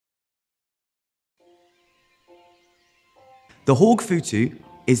The HÅG Futu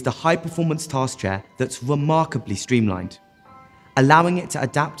is the high-performance task chair that's remarkably streamlined, allowing it to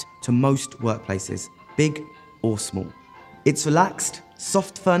adapt to most workplaces, big or small. Its relaxed,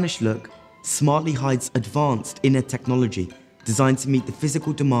 soft furnished look smartly hides advanced inner technology designed to meet the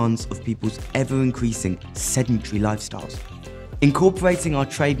physical demands of people's ever-increasing sedentary lifestyles. Incorporating our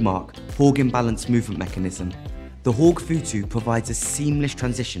trademark HÅG Imbalance movement mechanism, the HÅG Futu provides a seamless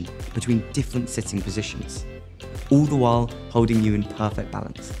transition between different sitting positions, all the while holding you in perfect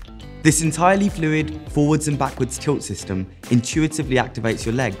balance. This entirely fluid forwards and backwards tilt system intuitively activates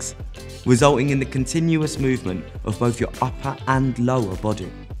your legs, resulting in the continuous movement of both your upper and lower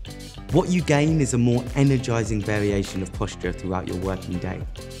body. What you gain is a more energizing variation of posture throughout your working day,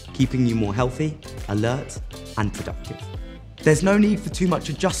 keeping you more healthy, alert, and productive. There's no need for too much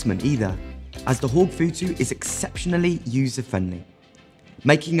adjustment either, as the HÅG Futu is exceptionally user-friendly,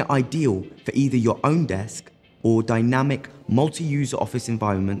 making it ideal for either your own desk or dynamic multi-user office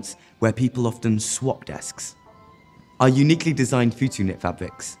environments where people often swap desks. Our uniquely designed Futu knit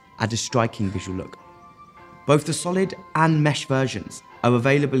fabrics add a striking visual look. Both the solid and mesh versions are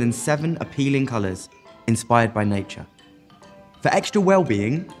available in 7 appealing colours inspired by nature. For extra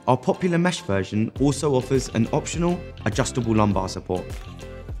well-being, our popular mesh version also offers an optional adjustable lumbar support.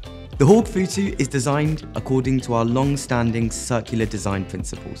 The HÅG Futu is designed according to our long-standing circular design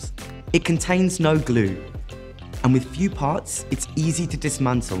principles. It contains no glue, and with few parts, it's easy to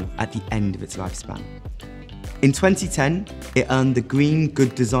dismantle at the end of its lifespan. In 2010, it earned the Green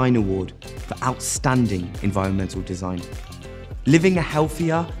Good Design Award for outstanding environmental design. Living a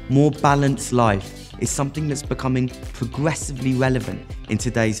healthier, more balanced life is something that's becoming progressively relevant in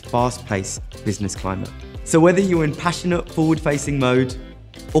today's fast-paced business climate. So whether you're in passionate, forward-facing mode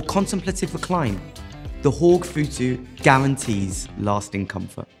or contemplative recline, the HÅG Futu guarantees lasting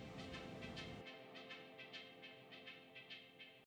comfort.